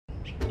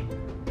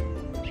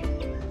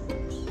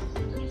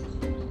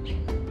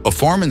A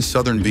farm in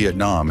southern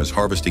Vietnam is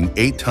harvesting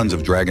 8 tons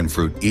of dragon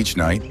fruit each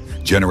night,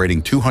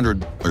 generating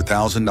 $200 or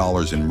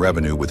 $1,000 in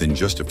revenue within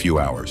just a few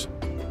hours.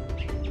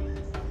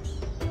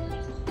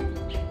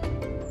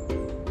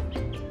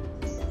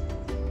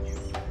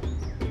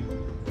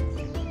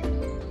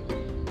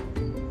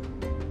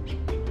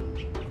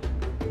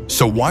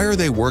 So why are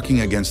they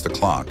working against the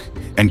clock?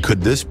 And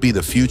could this be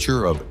the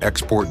future of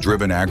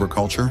export-driven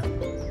agriculture?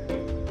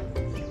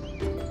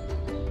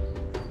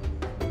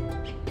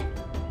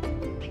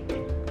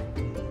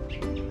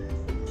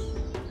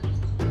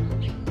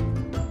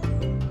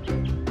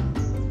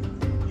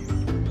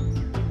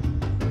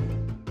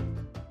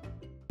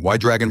 Why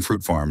dragon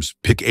fruit farms?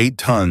 Pick 8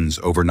 tons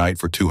overnight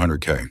for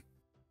 $200K.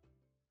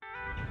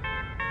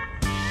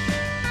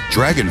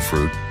 Dragon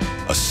fruit,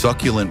 a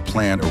succulent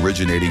plant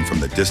originating from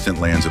the distant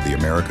lands of the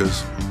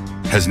Americas,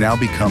 has now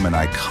become an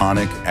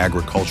iconic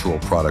agricultural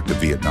product of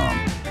Vietnam.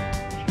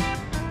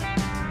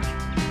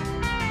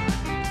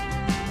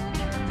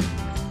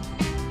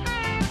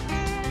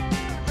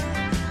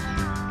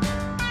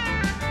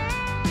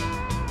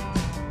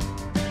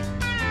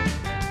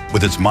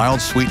 With its mild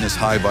sweetness,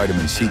 high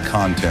vitamin C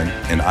content,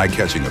 and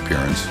eye-catching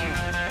appearance,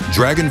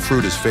 dragon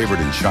fruit is favored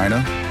in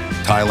China,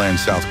 Thailand,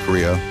 South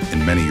Korea,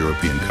 and many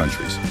European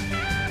countries.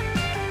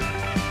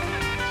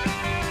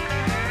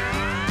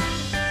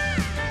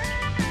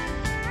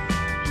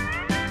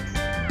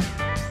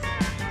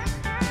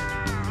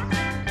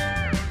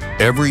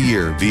 Every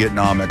year,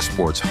 Vietnam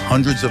exports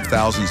hundreds of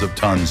thousands of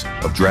tons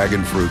of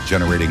dragon fruit,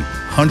 generating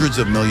hundreds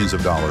of millions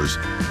of dollars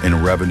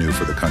in revenue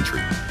for the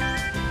country.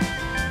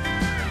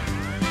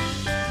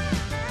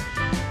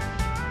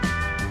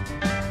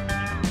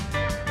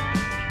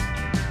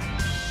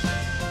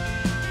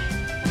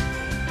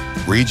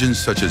 Regions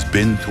such as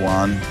Binh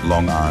Thuan,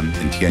 Long An,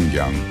 and Tiên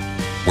Giang,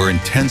 where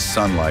intense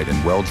sunlight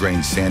and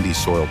well-drained sandy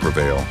soil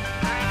prevail,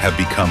 have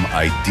become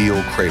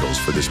ideal cradles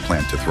for this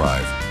plant to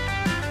thrive.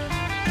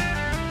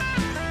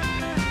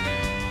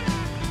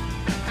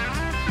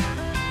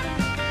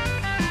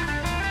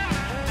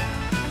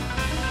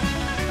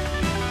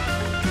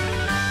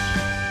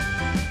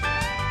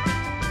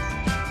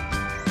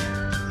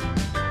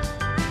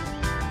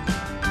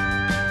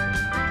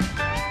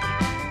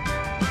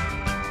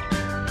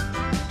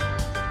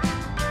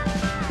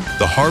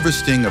 The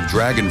harvesting of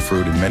dragon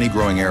fruit in many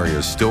growing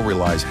areas still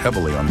relies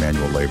heavily on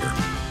manual labor.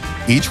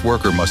 Each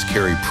worker must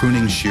carry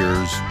pruning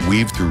shears,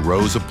 weave through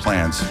rows of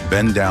plants,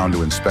 bend down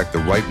to inspect the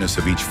ripeness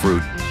of each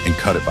fruit, and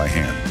cut it by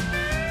hand.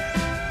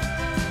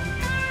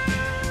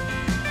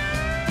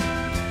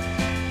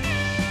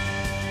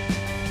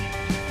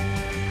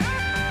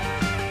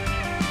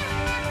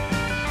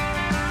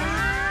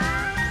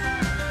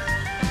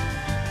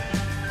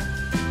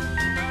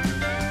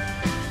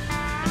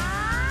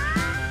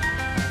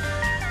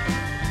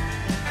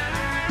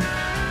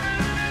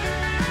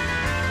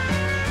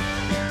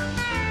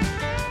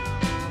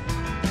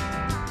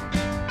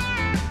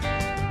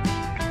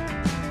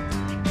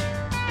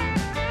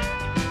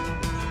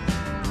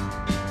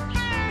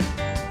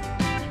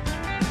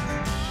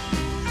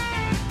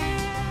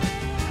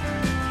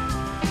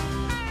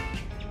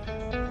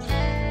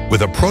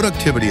 With a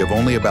productivity of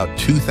only about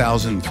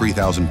 2,000,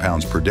 3,000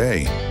 pounds per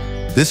day,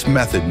 this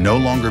method no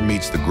longer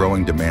meets the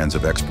growing demands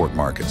of export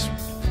markets.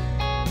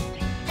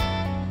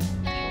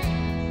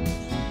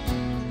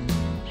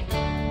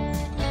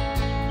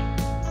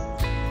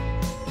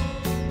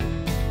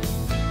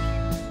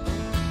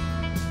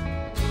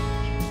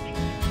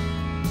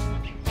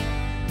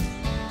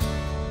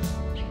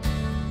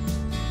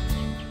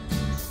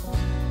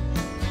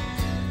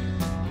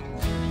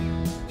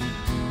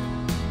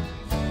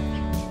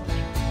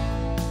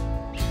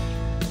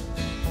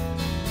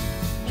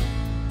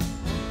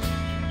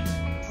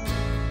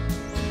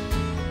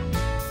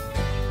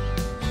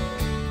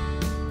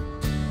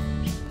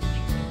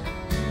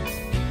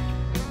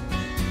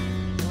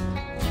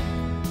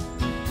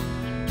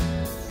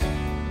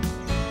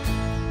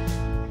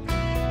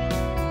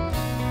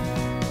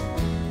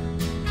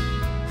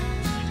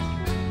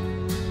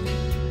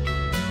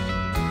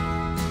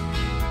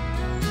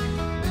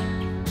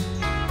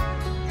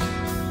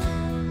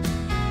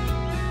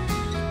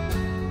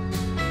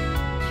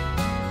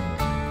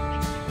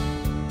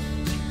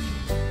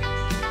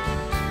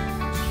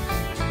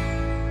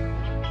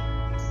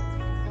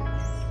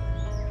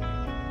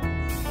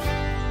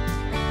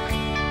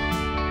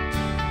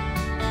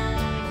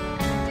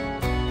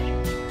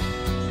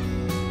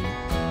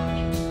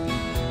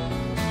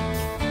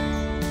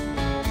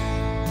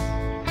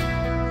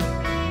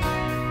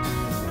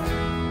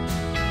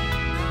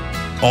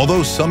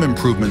 Although some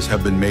improvements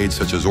have been made,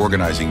 such as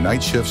organizing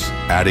night shifts,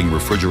 adding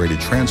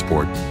refrigerated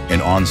transport,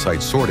 and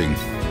on-site sorting,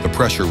 the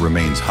pressure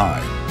remains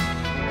high.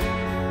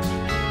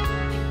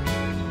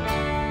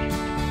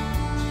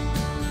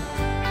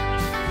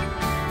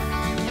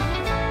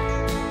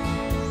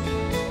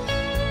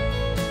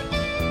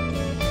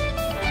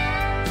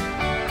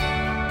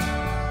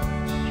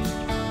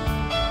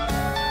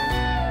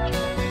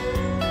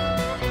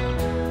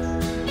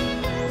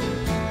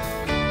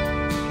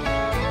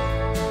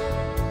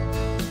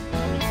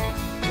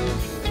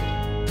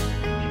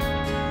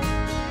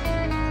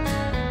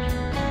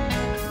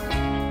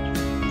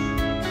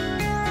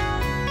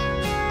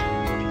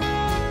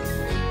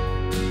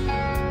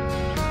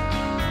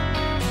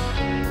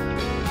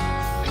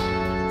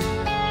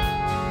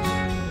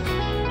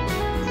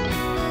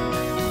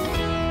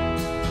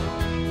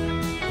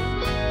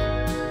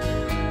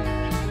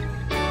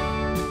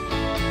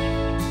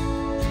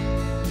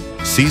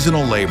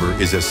 Seasonal labor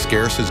is as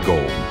scarce as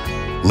gold.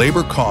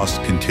 Labor costs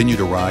continue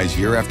to rise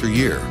year after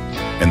year,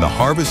 and the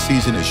harvest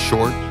season is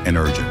short and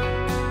urgent.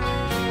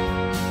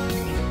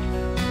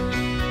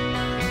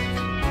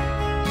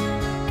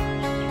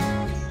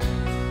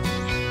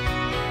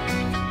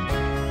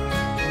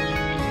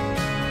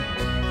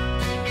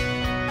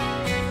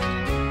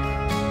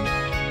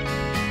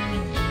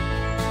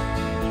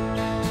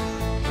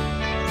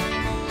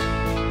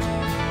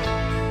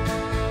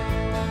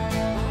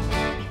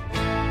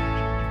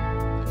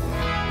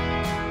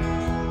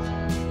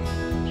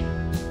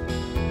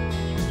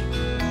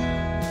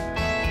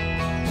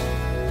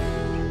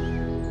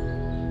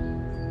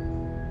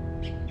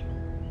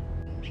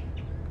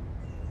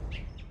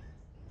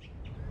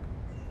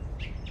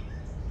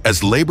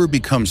 As labor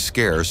becomes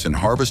scarce and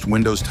harvest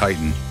windows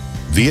tighten,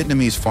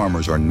 Vietnamese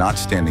farmers are not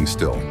standing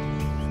still.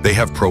 They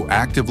have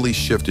proactively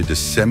shifted to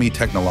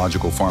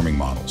semi-technological farming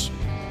models.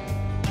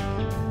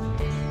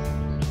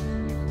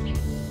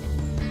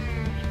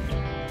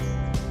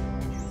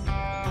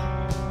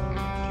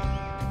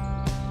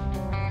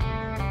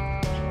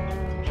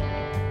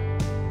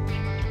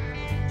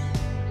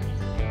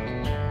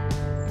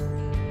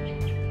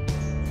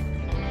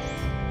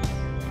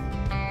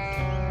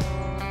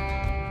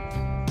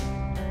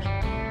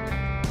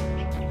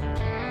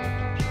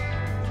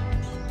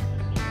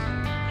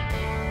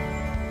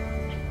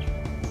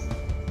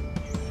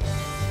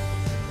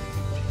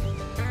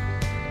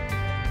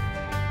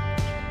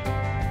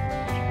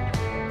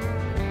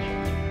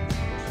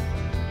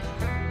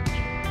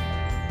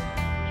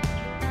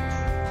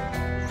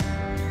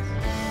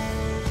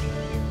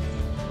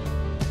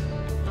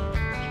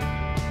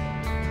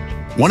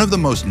 One of the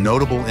most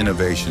notable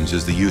innovations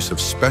is the use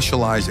of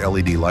specialized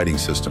LED lighting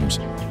systems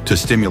to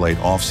stimulate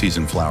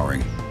off-season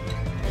flowering.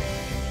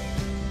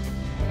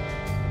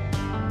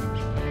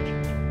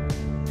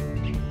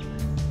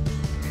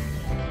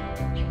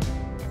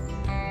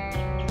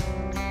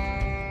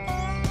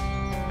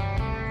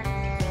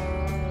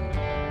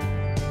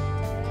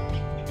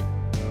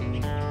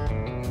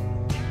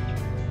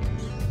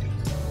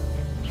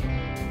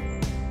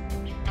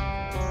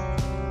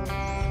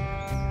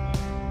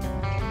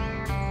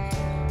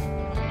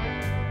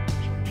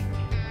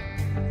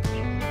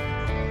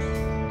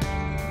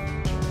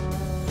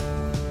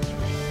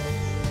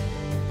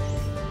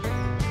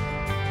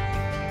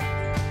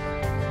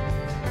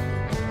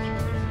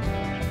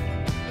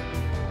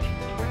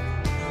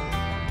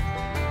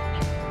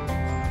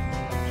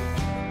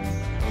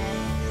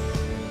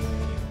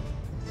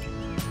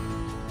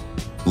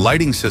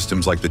 Lighting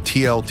systems like the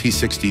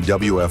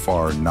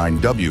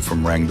TL-T60WFR-9W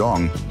from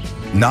Rangdong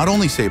not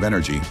only save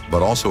energy,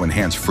 but also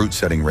enhance fruit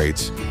setting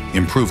rates,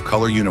 improve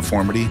color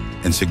uniformity,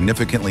 and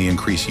significantly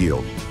increase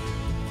yield.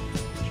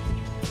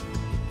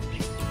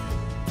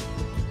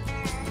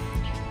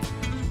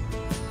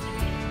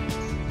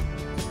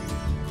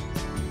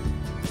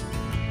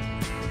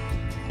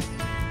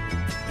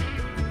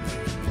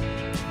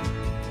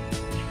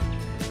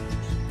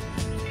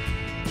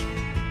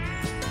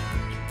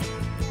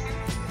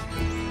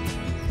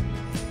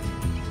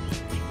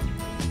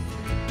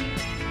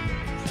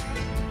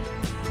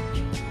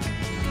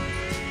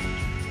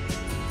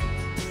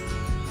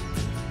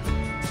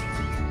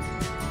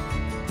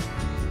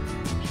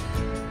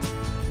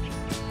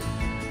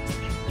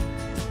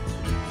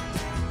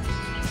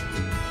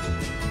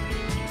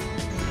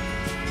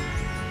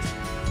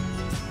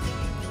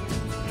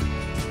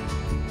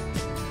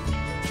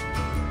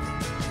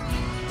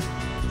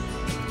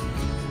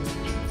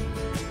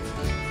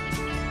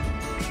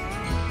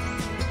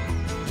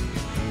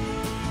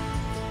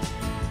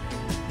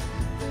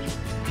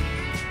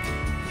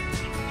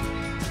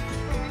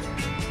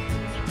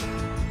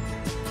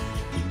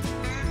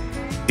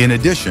 In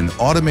addition,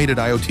 automated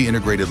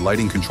IoT-integrated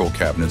lighting control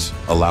cabinets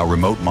allow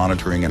remote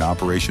monitoring and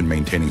operation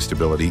maintaining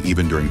stability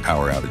even during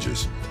power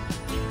outages.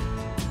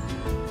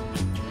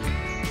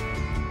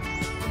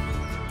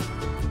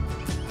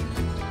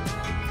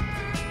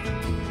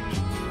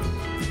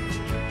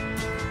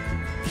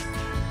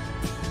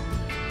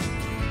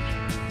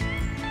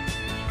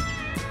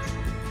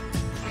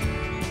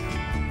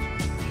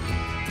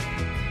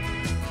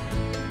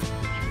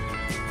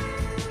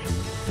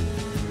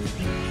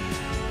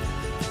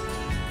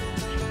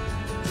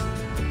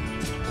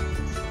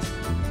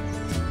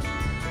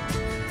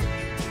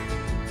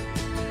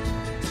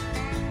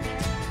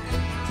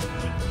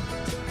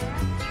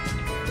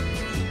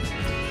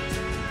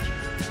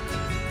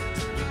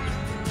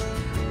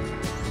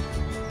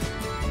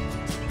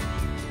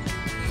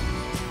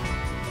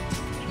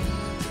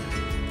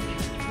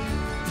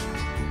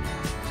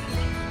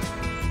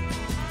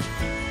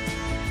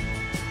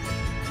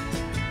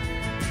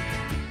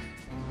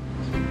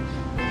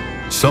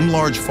 Some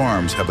large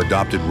farms have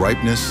adopted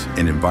ripeness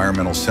and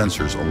environmental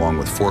sensors along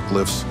with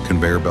forklifts,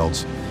 conveyor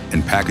belts,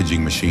 and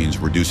packaging machines,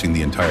 reducing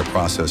the entire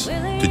process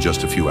to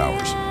just a few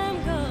hours.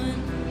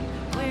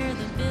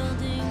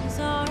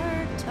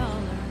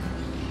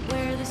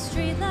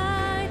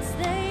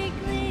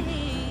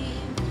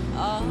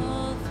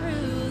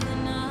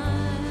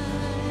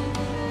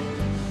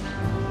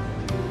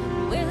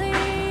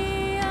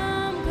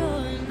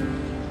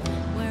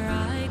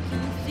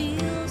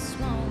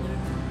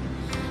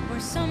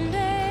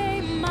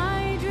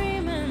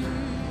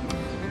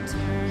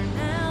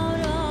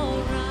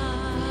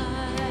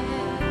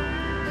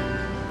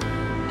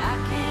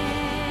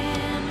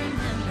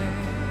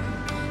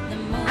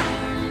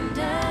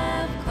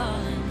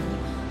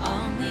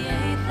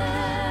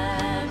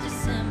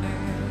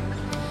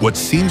 What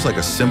seems like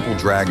a simple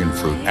dragon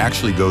fruit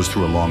actually goes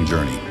through a long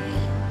journey.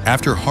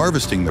 After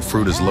harvesting, the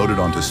fruit is loaded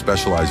onto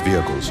specialized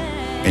vehicles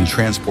and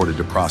transported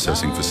to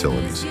processing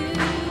facilities.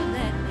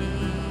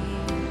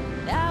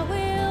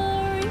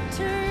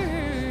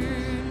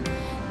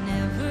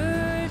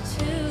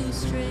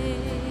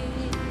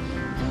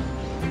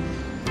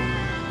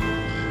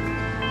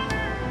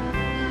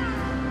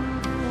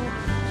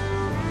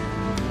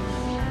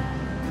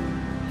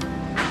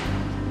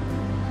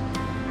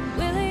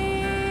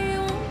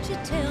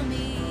 Tell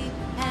me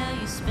how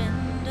you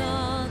spend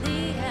all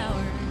the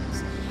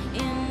hours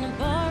in the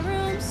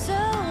barroom so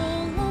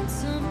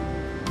lonesome,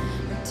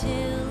 or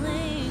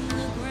tilling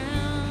the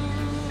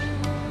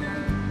ground.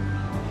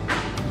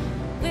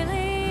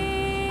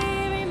 Willie,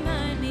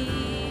 remind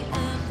me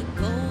of the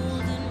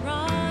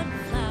goldenrod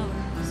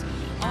flowers.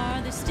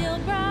 Are they still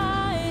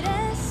bright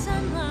as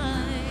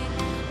sunlight,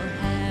 or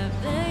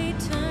have they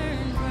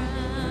turned brown?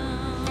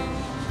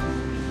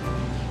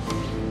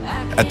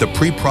 At the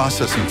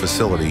pre-processing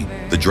facility,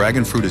 the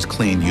dragon fruit is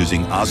cleaned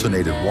using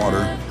ozonated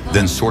water,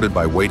 then sorted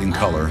by weight and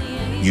color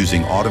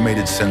using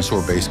automated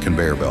sensor-based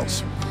conveyor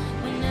belts.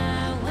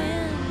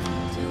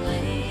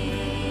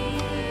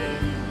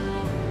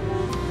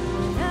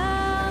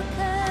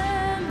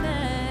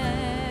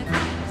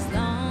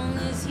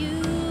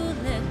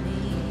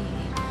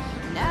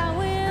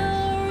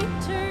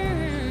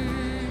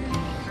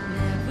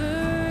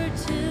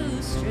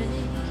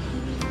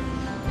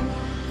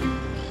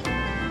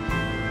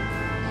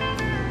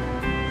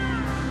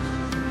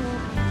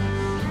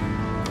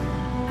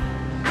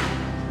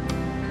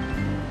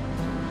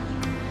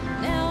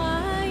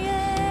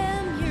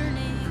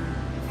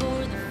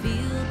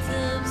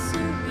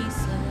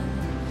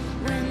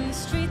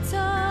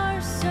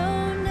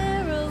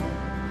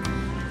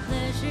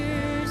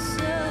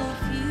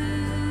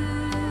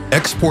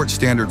 Export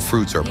standard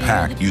fruits are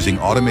packed using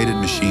automated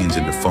machines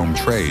into foam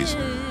trays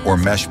or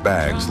mesh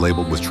bags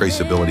labeled with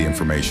traceability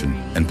information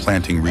and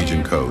planting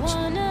region codes.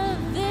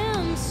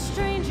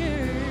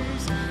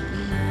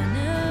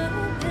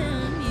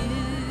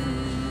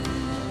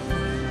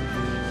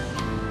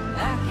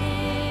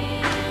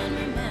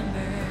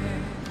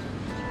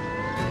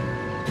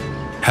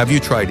 Have you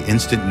tried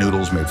instant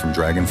noodles made from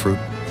dragon fruit?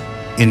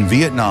 In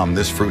Vietnam,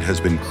 this fruit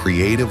has been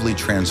creatively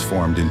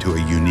transformed into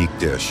a unique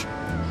dish.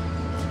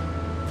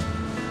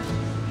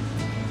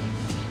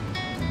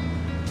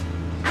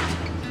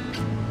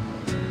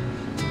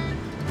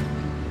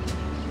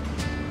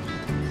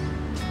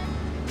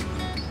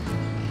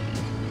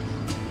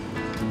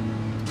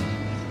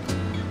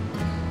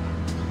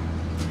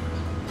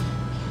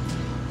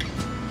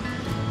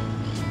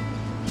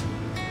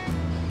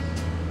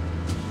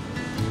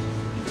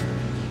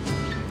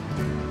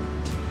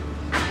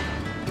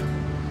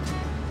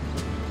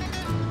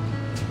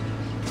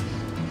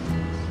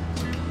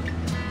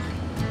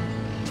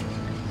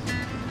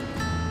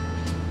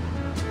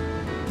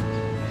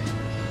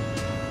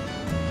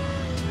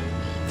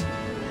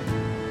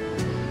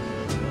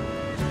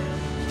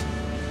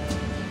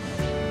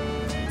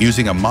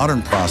 Using a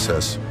modern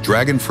process,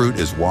 dragon fruit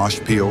is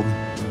washed, peeled,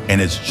 and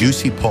its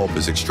juicy pulp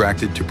is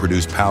extracted to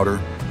produce powder,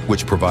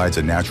 which provides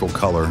a natural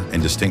color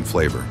and distinct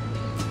flavor.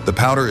 The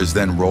powder is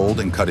then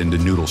rolled and cut into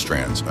noodle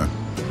strands.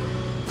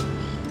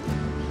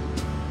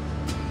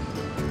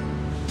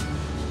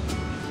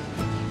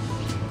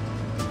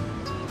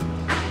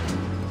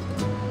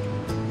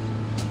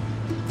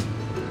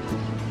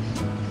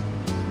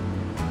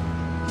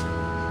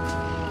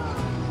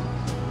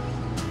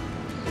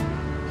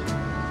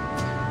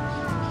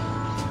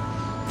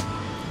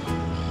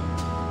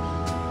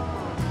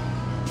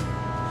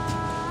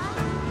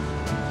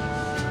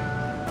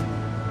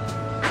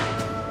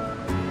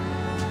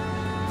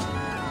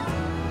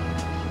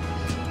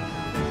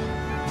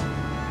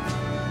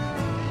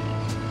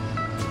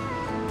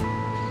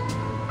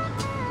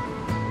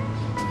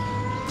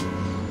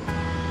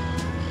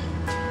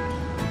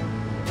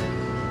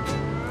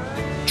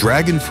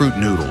 Dragon fruit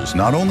noodles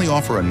not only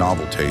offer a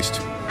novel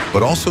taste,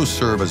 but also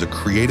serve as a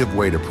creative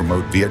way to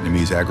promote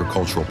Vietnamese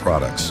agricultural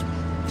products.